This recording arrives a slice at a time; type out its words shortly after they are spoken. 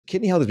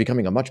kidney health is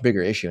becoming a much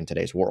bigger issue in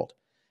today's world.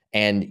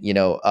 And,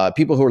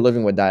 people who are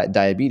living with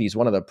diabetes,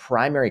 one of the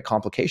primary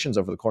complications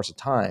over the course of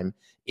time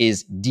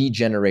is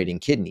degenerating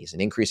kidneys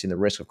and increasing the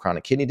risk of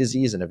chronic kidney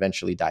disease and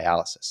eventually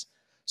dialysis.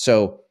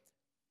 So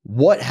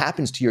what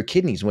happens to your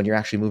kidneys when you're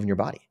actually moving your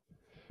body?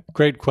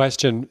 Great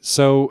question.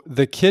 So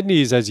the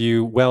kidneys, as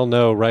you well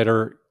know, right,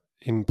 are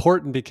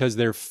important because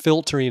they're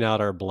filtering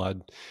out our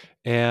blood.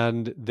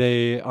 And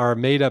they are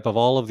made up of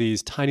all of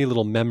these tiny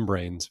little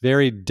membranes,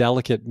 very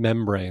delicate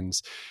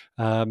membranes,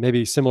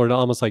 maybe similar to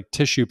almost like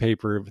tissue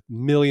paper, with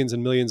millions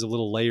and millions of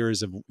little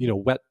layers of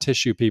wet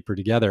tissue paper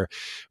together,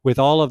 with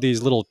all of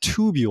these little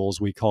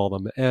tubules, we call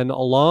them. And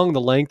along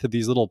the length of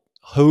these little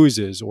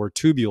hoses or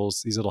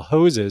tubules, these little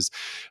hoses,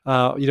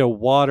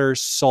 water,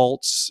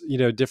 salts,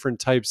 different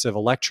types of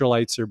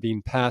electrolytes are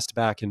being passed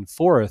back and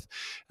forth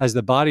as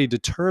the body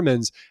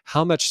determines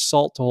how much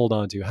salt to hold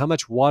on to, how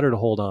much water to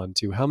hold on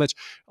to, how much,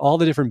 all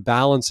the different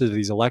balances of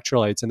these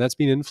electrolytes. And that's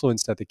being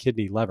influenced at the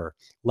kidney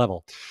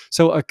level.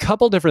 So a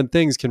couple different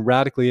things can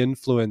radically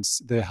influence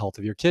the health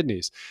of your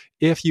kidneys.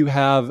 If you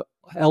have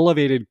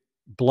elevated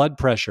blood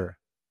pressure,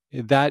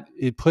 that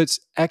it puts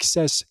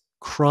excess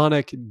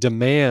chronic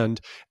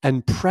demand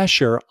and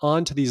pressure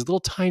onto these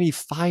little tiny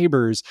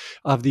fibers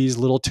of these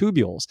little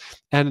tubules.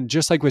 And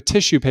just like with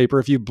tissue paper,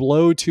 if you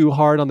blow too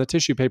hard on the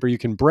tissue paper, you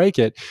can break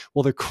it.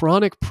 Well, the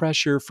chronic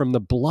pressure from the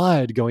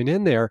blood going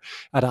in there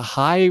at a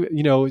high,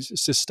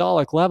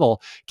 systolic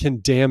level can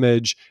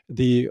damage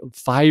the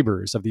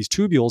fibers of these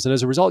tubules. And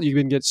as a result, you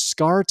can get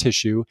scar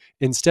tissue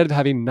instead of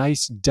having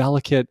nice,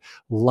 delicate,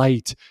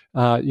 light,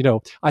 I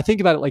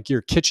think about it like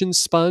your kitchen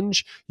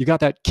sponge. You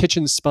got that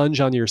kitchen sponge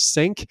on your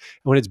sink.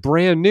 And when it's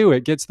brand new,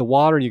 it gets the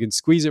water and you can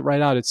squeeze it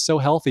right out. It's so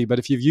healthy. But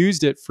if you've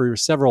used it for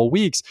several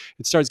weeks,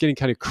 it starts getting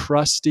kind of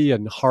crusty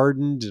and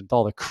hardened and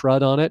all the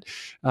crud on it.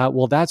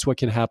 Well, that's what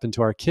can happen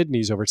to our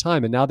kidneys over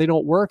time. And now they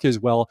don't work as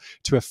well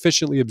to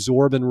efficiently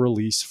absorb and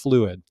release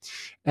fluid.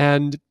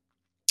 And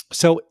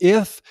so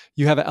if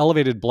you have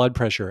elevated blood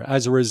pressure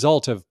as a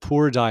result of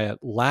poor diet,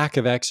 lack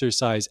of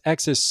exercise,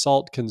 excess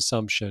salt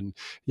consumption,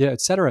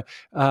 et cetera,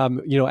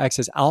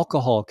 excess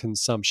alcohol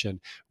consumption,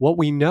 what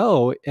we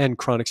know, and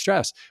chronic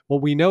stress,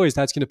 what we know is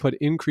that's going to put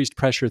increased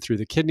pressure through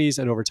the kidneys,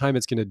 and over time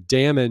it's going to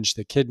damage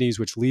the kidneys,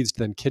 which leads to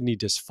then kidney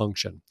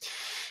dysfunction.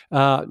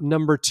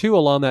 Number two,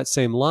 along that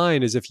same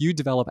line, is if you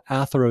develop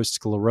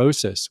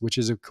atherosclerosis, which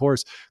is, of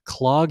course,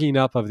 clogging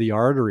up of the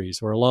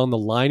arteries or along the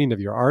lining of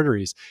your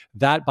arteries,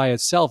 that by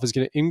itself is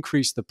going to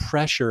increase the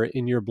pressure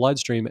in your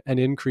bloodstream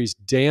and increase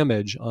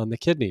damage on the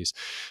kidneys,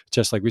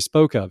 just like we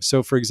spoke of.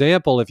 So, for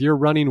example, if you're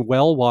running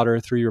well water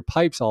through your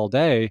pipes all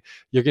day,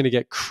 you're going to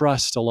get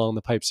crust along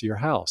the pipes of your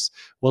house.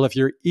 Well, if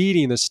you're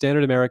eating the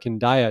standard American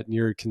diet and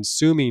you're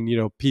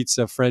consuming,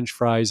 pizza, French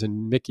fries,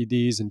 and Mickey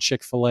D's and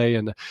Chick-fil-A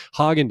and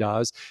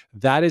Haagen-Dazs,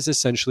 that is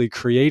essentially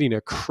creating a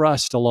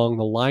crust along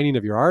the lining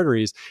of your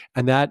arteries,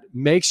 and that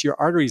makes your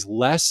arteries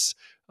less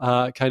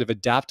kind of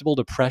adaptable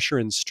to pressure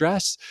and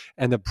stress.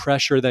 And the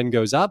pressure then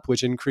goes up,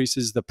 which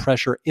increases the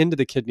pressure into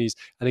the kidneys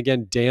and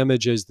again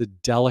damages the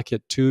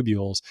delicate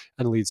tubules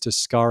and leads to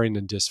scarring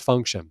and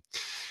dysfunction.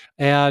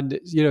 And,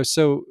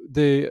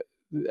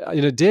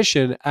 in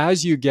addition,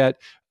 as you get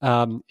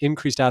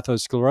increased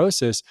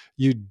atherosclerosis,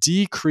 you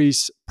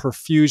decrease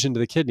perfusion to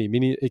the kidney,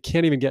 meaning it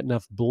can't even get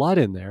enough blood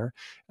in there.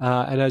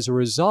 And as a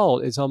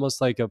result, it's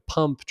almost like a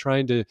pump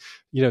trying to,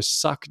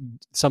 suck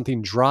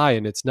something dry,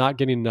 and it's not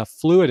getting enough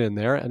fluid in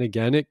there. And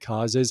again, it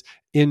causes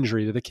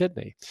injury to the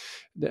kidney.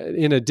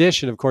 In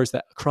addition, of course,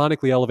 that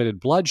chronically elevated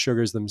blood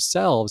sugars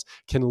themselves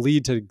can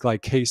lead to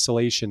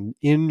glycosylation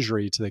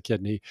injury to the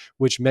kidney,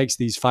 which makes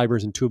these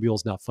fibers and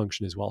tubules not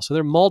function as well. So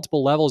there are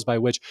multiple levels by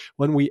which,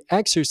 when we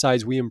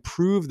exercise, we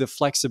improve the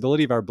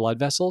flexibility of our blood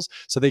vessels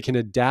so they can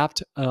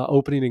adapt,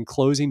 opening and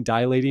closing,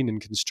 dilating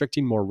and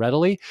constricting more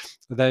readily,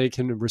 that it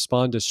can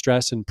respond to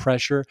stress and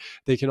pressure.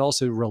 They can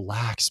also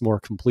relax more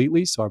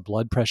completely, so our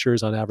blood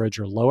pressures on average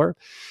are lower.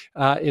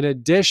 In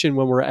addition,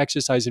 when we're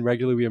exercising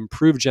regularly, we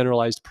improve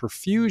generalized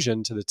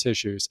perfusion to the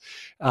tissues.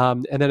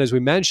 And then, as we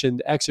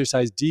mentioned,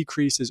 exercise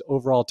decreases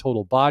overall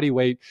total body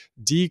weight,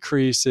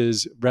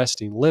 decreases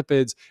resting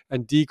lipids,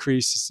 and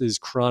decreases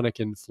chronic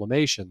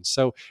inflammation.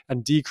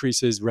 And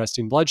decreases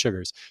resting blood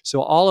sugars.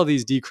 So all of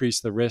these decrease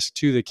the risk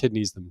to the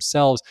kidneys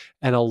themselves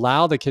and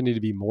allow the kidney to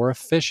be more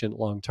efficient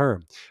long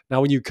term.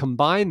 Now, when you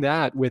combine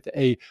that with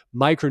a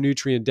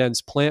micronutrient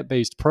dense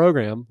plant-based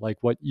program, like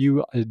what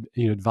you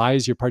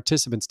advise your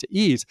participants to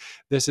eat,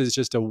 this is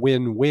just a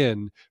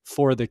win-win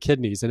for the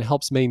kidneys, and it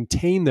helps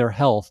maintain their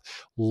health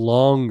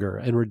longer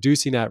and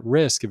reducing that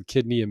risk of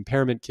kidney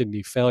impairment,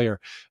 kidney failure,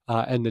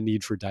 and the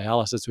need for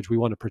dialysis, which we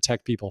want to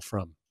protect people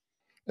from.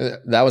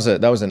 That was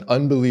an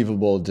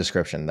unbelievable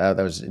description. That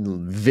was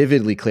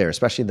vividly clear,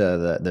 especially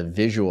the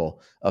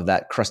visual of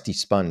that crusty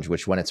sponge,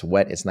 which when it's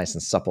wet, it's nice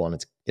and supple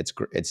and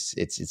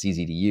it's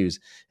easy to use.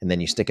 And then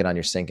you stick it on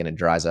your sink and it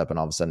dries up, and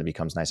all of a sudden it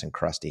becomes nice and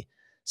crusty.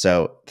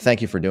 So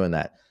thank you for doing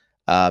that.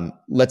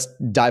 Let's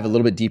dive a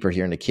little bit deeper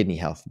here into kidney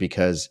health,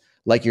 because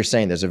like you're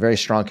saying, there's a very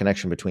strong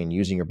connection between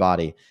using your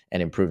body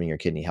and improving your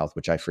kidney health,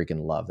 which I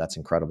freaking love. That's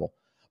incredible.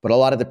 But a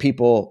lot of the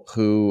people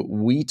who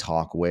we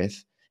talk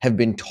with have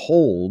been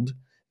told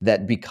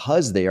that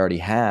because they already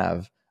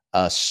have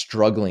a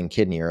struggling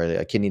kidney or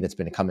a kidney that's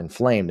become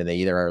inflamed, and they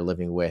either are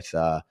living with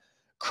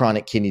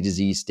chronic kidney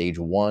disease stage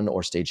 1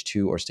 or stage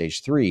 2 or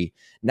stage 3,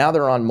 now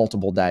they're on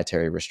multiple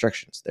dietary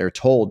restrictions. They're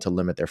told to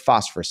limit their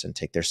phosphorus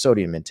intake, their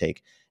sodium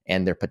intake,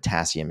 and their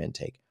potassium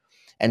intake.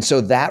 And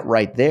so that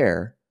right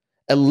there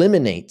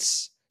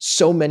eliminates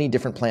so many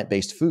different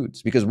plant-based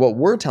foods, because what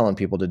we're telling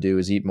people to do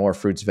is eat more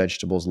fruits,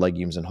 vegetables,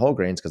 legumes, and whole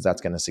grains, because that's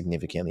going to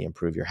significantly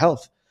improve your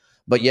health.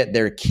 But yet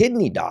their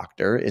kidney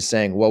doctor is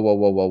saying, whoa, whoa,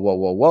 whoa, whoa, whoa,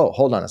 whoa, whoa,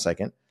 hold on a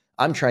second.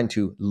 I'm trying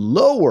to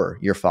lower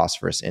your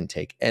phosphorus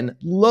intake and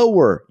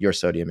lower your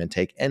sodium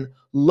intake and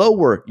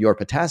lower your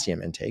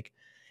potassium intake.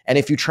 And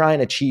if you try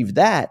and achieve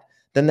that,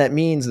 then that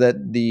means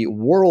that the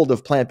world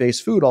of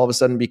plant-based food all of a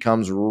sudden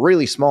becomes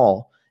really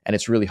small and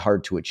it's really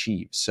hard to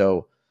achieve.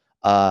 So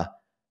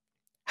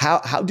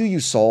how do you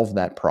solve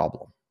that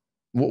problem?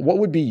 What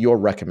would be your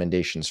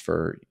recommendations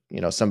for,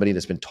 somebody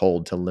that's been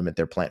told to limit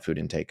their plant food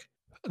intake?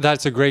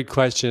 That's a great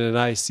question. And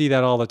I see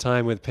that all the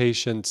time with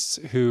patients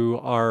who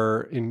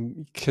are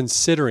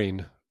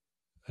considering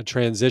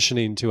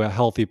transitioning to a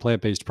healthy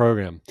plant-based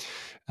program.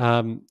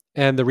 And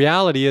the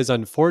reality is,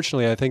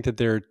 unfortunately, I think that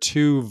there are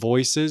two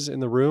voices in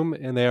the room,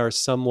 and they are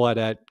somewhat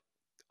at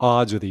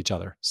odds with each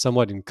other,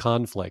 somewhat in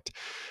conflict.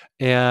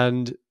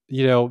 And,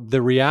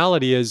 the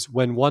reality is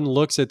when one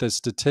looks at the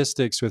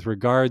statistics with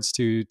regards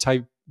to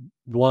type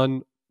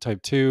 1,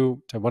 type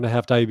 2, type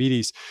 1.5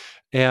 diabetes,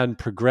 and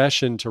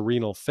progression to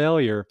renal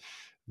failure,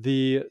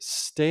 the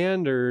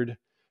standard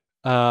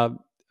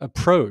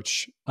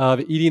approach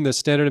of eating the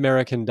standard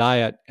American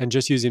diet and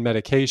just using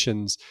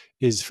medications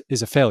is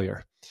a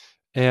failure.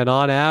 And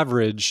on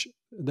average,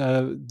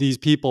 these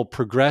people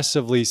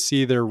progressively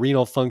see their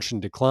renal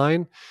function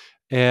decline,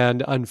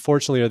 and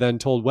unfortunately are then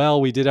told,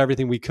 well, we did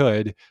everything we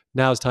could.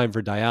 Now it's time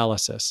for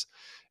dialysis.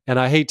 And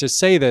I hate to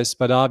say this,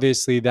 but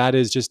obviously that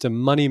is just a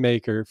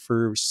moneymaker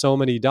for so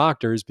many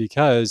doctors,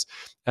 because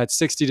at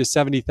 $60,000 to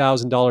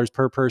 $70,000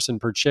 per person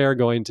per chair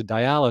going to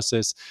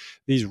dialysis,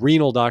 these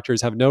renal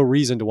doctors have no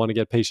reason to want to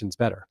get patients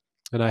better.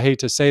 And I hate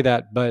to say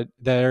that, but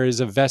there is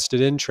a vested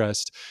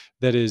interest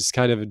that is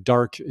kind of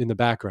dark in the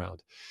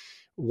background.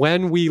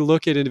 When we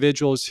look at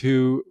individuals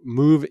who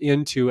move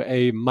into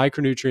a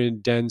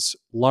micronutrient dense,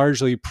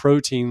 largely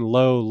protein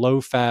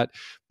low fat,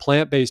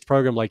 plant-based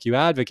program like you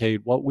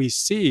advocate, what we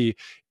see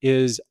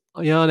is,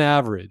 on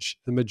average,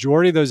 the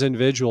majority of those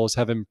individuals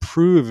have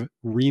improved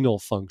renal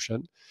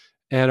function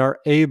and are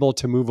able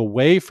to move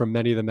away from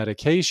many of the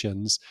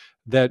medications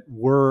that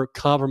were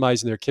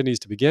compromising their kidneys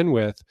to begin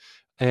with,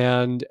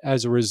 and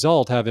as a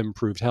result have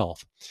improved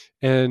health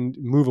and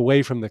move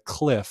away from the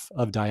cliff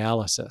of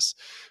dialysis.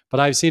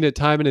 But I've seen it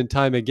time and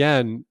time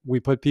again.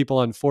 We put people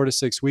on 4 to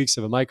 6 weeks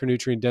of a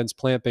micronutrient dense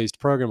plant-based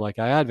program like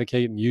I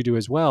advocate, and you do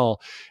as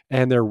well,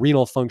 and their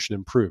renal function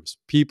improves.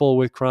 People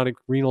with chronic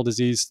renal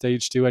disease,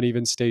 stage 2 and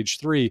even stage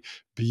 3,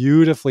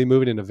 beautifully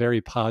moving in a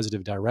very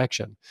positive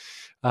direction.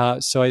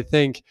 So I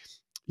think,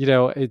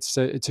 it's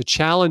a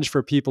challenge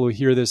for people who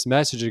hear this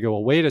message and go,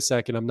 well, wait a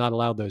second, I'm not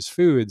allowed those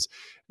foods.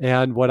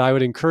 And what I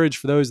would encourage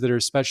for those that are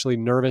especially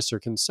nervous or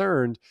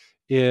concerned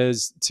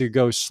is to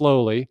go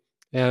slowly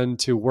and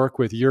to work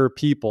with your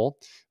people,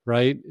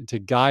 right? To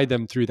guide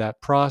them through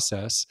that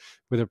process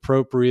with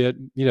appropriate,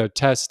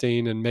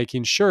 testing and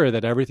making sure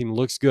that everything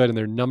looks good and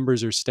their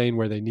numbers are staying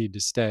where they need to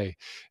stay,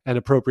 and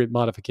appropriate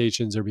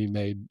modifications are being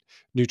made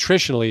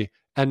nutritionally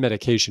and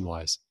medication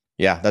wise.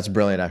 Yeah, that's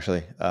brilliant.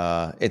 Actually,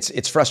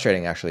 it's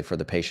frustrating actually for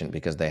the patient,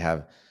 because they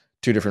have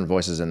two different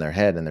voices in their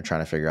head and they're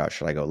trying to figure out,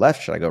 should I go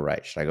left? Should I go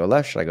right? Should I go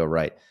left? Should I go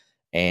right?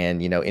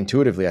 And,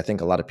 intuitively, I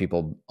think a lot of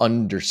people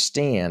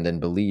understand and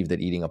believe that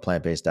eating a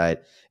plant-based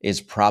diet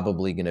is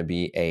probably going to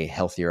be a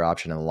healthier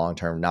option in the long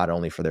term, not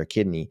only for their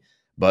kidney,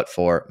 but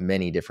for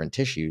many different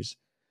tissues.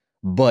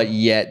 But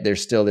yet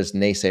there's still this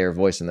naysayer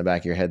voice in the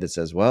back of your head that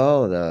says,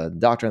 well, the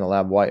doctor in the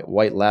lab,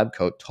 white lab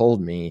coat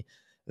told me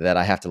that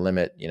I have to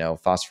limit,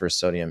 phosphorus,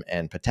 sodium,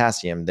 and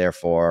potassium.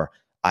 Therefore,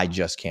 I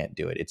just can't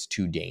do it. It's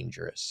too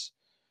dangerous.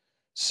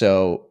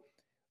 So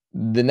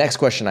the next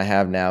question I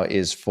have now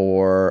is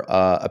for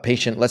a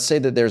patient. Let's say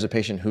that there's a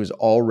patient who's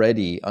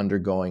already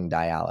undergoing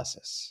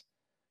dialysis.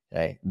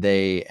 Okay?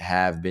 They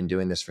have been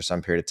doing this for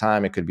some period of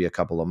time. It could be a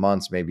couple of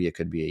months. Maybe it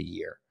could be a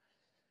year.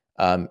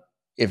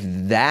 If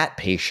that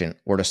patient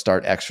were to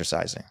start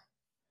exercising,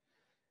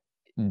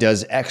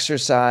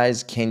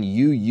 can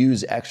you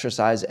use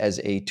exercise as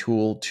a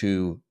tool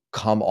to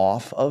come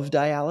off of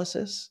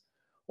dialysis?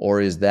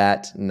 Or is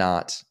that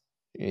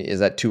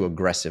too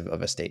aggressive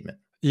of a statement?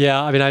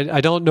 Yeah, I mean,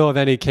 I don't know of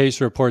any case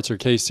reports or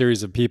case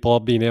series of people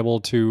being able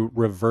to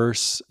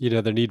reverse,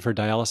 their need for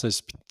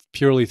dialysis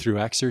purely through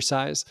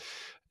exercise.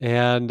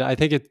 And I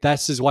think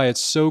this is why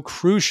it's so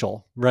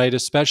crucial, right?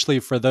 Especially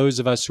for those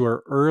of us who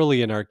are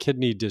early in our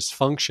kidney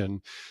dysfunction,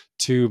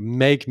 to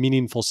make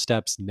meaningful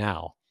steps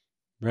now,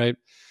 right?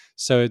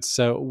 So it's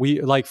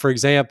for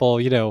example,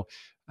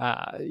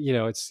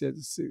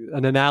 it's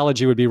an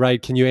analogy would be,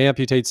 right, can you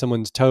amputate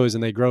someone's toes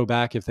and they grow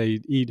back if they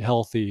eat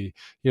healthy,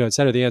 et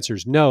cetera? The answer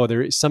is no.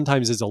 There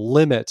sometimes is a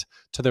limit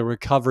to the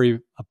recovery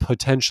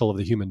potential of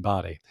the human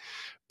body.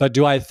 But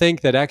do I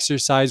think that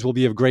exercise will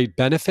be of great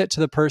benefit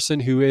to the person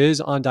who is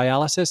on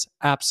dialysis?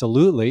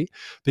 Absolutely,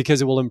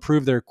 because it will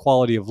improve their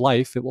quality of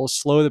life. It will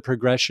slow the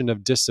progression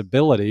of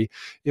disability.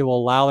 It will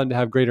allow them to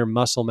have greater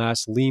muscle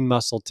mass, lean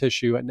muscle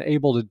tissue, and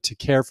able to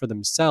care for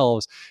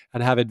themselves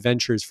and have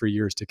adventures for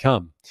years to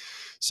come.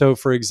 So,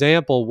 for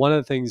example, one of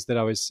the things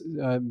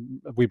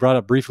that we brought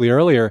up briefly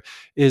earlier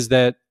is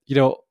that,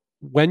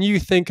 when you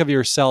think of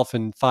yourself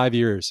in 5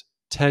 years,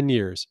 10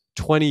 years,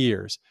 20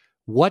 years,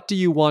 what do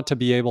you want to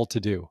be able to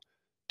do?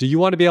 Do you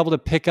want to be able to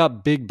pick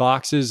up big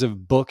boxes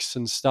of books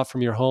and stuff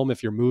from your home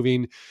if you're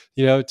moving,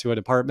 to an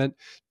apartment?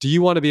 Do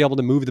you want to be able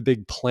to move the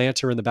big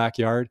planter in the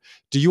backyard?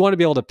 Do you want to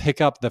be able to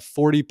pick up the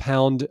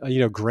 40-pound,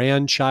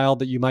 grandchild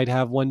that you might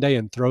have one day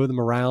and throw them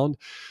around?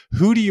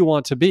 Who do you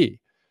want to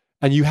be?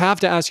 And you have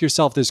to ask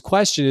yourself this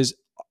question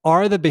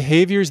are the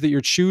behaviors that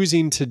you're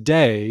choosing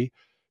today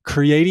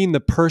creating the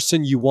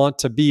person you want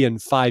to be in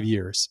 5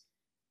 years?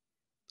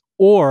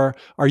 Or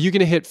are you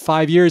going to hit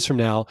 5 years from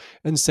now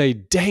and say,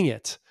 dang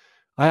it,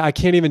 I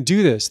can't even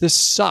do this. This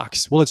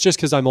sucks. Well, it's just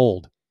because I'm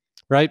old,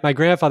 right? My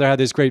grandfather had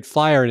this great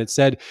flyer and it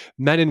said,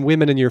 men and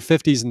women in your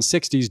 50s and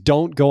 60s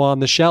don't go on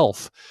the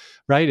shelf,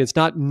 right? It's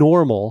not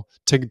normal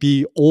to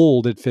be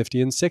old at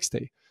 50 and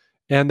 60.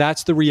 And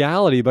that's the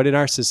reality. But in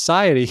our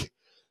society,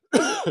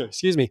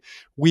 excuse me,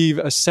 we've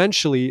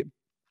essentially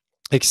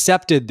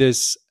accepted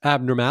this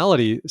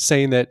abnormality,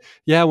 saying that,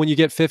 yeah, when you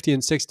get 50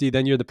 and 60,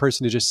 then you're the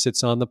person who just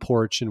sits on the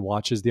porch and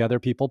watches the other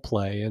people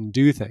play and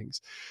do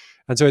things.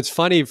 And so it's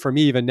funny for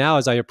me, even now,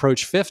 as I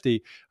approach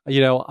 50,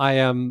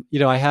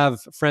 I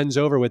have friends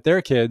over with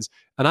their kids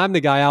and I'm the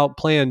guy out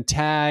playing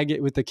tag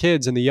with the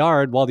kids in the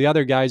yard while the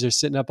other guys are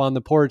sitting up on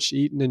the porch,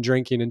 eating and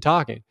drinking and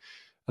talking.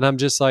 And I'm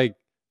just like,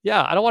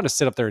 yeah, I don't want to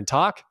sit up there and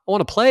talk. I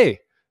want to play,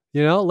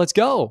 let's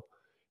go.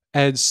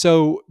 And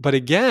so, but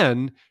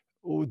again,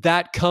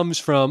 that comes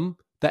from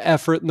the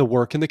effort and the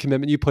work and the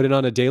commitment you put in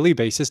on a daily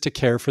basis to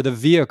care for the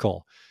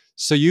vehicle.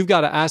 So you've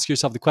got to ask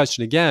yourself the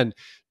question again,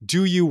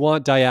 do you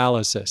want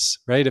dialysis,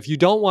 right? If you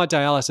don't want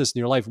dialysis in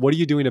your life, what are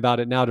you doing about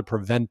it now to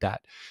prevent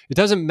that? It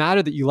doesn't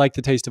matter that you like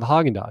the taste of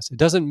Haagen-Dazs. It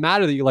doesn't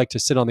matter that you like to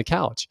sit on the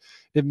couch.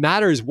 It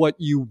matters what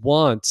you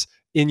want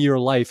in your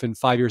life in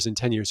 5 years and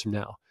 10 years from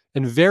now.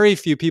 And very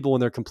few people,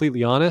 when they're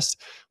completely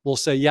honest, will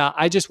say, yeah,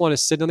 I just want to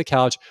sit on the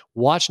couch,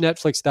 watch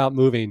Netflix without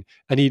moving,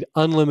 and eat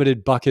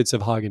unlimited buckets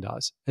of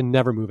Haagen-Dazs and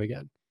never move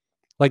again.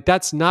 Like,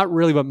 that's not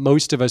really what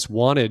most of us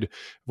wanted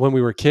when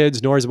we were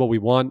kids, nor is it what we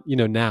want,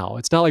 now.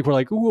 It's not like we're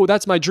like, ooh,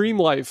 that's my dream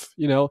life,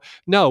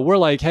 No, we're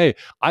like, hey,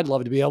 I'd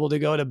love to be able to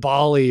go to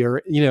Bali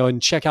or,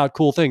 and check out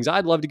cool things.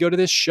 I'd love to go to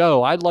this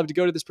show. I'd love to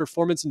go to this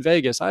performance in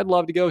Vegas. I'd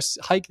love to go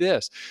hike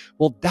this.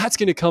 Well, that's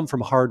going to come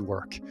from hard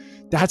work.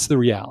 That's the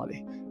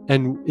reality.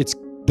 And it's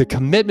the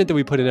commitment that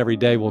we put in every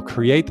day will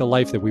create the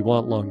life that we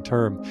want long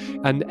term.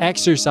 And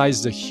exercise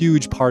is a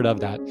huge part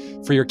of that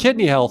for your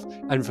kidney health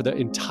and for the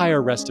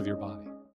entire rest of your body.